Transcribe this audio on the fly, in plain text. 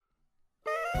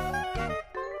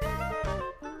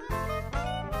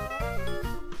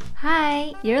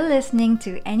Hi, you're listening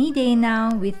to Any Day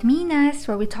Now with me, Nas,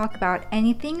 where we talk about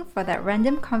anything for that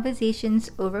random conversations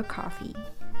over coffee.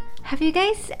 Have you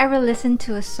guys ever listened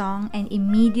to a song and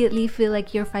immediately feel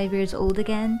like you're 5 years old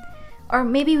again? Or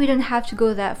maybe we don't have to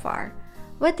go that far.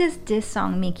 What does this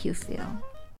song make you feel?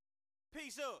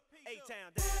 Peace up,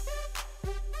 A-Town down.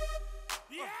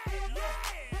 Yeah.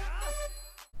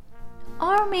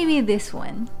 Or maybe this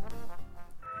one.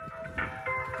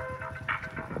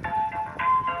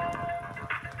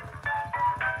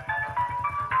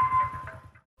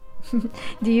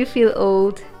 Do you feel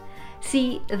old?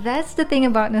 See, that's the thing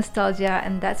about nostalgia,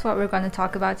 and that's what we're going to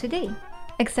talk about today.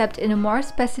 Except in a more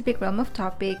specific realm of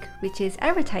topic, which is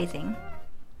advertising.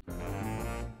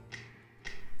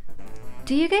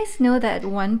 Do you guys know that at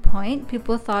one point,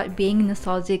 people thought being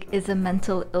nostalgic is a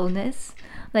mental illness?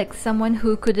 Like someone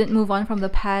who couldn't move on from the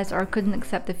past or couldn't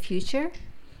accept the future?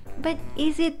 But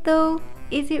is it though?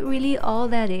 Is it really all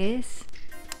that is?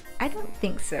 I don't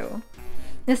think so.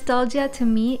 Nostalgia to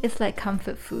me is like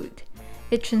comfort food.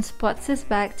 It transports us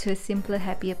back to a simpler,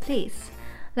 happier place.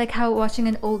 Like how watching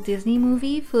an old Disney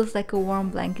movie feels like a warm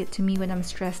blanket to me when I'm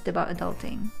stressed about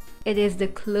adulting. It is the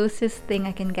closest thing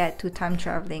I can get to time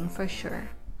traveling for sure.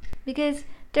 Because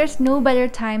there's no better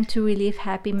time to relive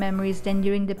happy memories than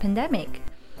during the pandemic.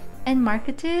 And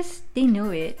marketers, they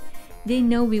know it. They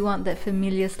know we want that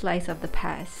familiar slice of the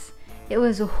past. It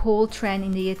was a whole trend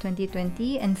in the year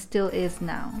 2020 and still is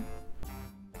now.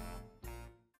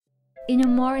 In a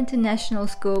more international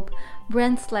scope,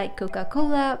 brands like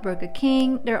Coca-Cola, Burger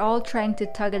King, they're all trying to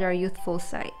tug at our youthful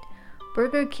side.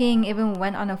 Burger King even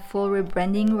went on a full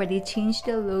rebranding where they changed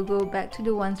their logo back to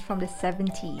the ones from the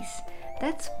 70s.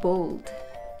 That's bold.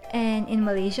 And in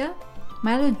Malaysia,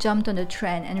 Milo jumped on the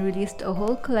trend and released a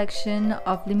whole collection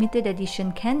of limited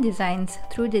edition can designs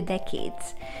through the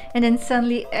decades. And then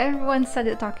suddenly everyone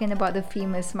started talking about the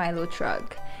famous Milo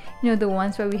truck. You know, the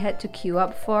ones where we had to queue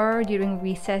up for during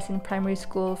recess in primary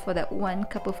school for that one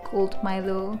cup of cold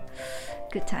Milo.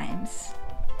 Good times.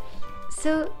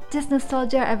 So, does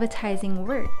nostalgia advertising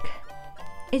work?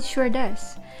 It sure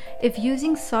does. If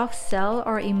using soft sell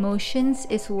or emotions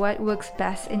is what works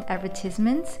best in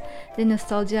advertisements, then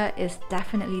nostalgia is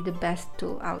definitely the best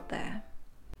tool out there.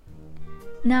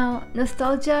 Now,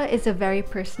 nostalgia is a very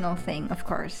personal thing, of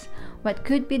course. What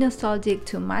could be nostalgic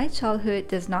to my childhood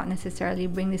does not necessarily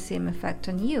bring the same effect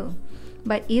on you.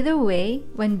 But either way,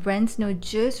 when brands know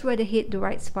just where to hit the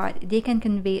right spot, they can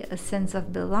convey a sense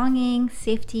of belonging,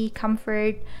 safety,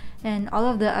 comfort, and all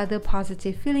of the other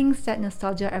positive feelings that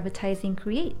nostalgia advertising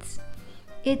creates.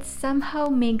 It somehow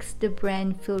makes the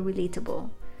brand feel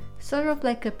relatable, sort of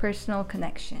like a personal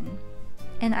connection.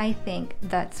 And I think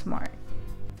that's smart.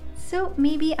 So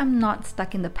maybe I'm not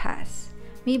stuck in the past.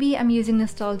 Maybe I'm using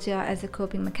nostalgia as a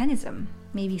coping mechanism.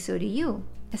 Maybe so do you,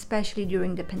 especially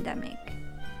during the pandemic.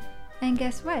 And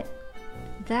guess what?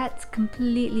 That's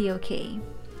completely okay.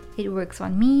 It works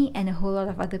on me and a whole lot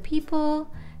of other people,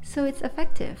 so it's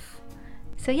effective.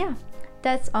 So yeah,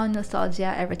 that's on nostalgia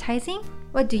advertising.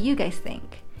 What do you guys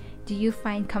think? Do you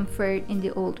find comfort in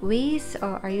the old ways,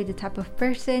 or are you the type of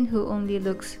person who only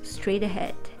looks straight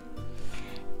ahead?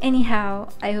 Anyhow,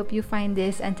 I hope you find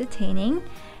this entertaining,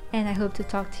 and I hope to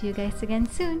talk to you guys again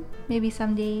soon. Maybe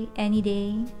someday, any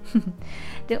day.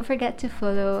 Don't forget to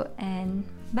follow, and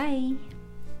bye!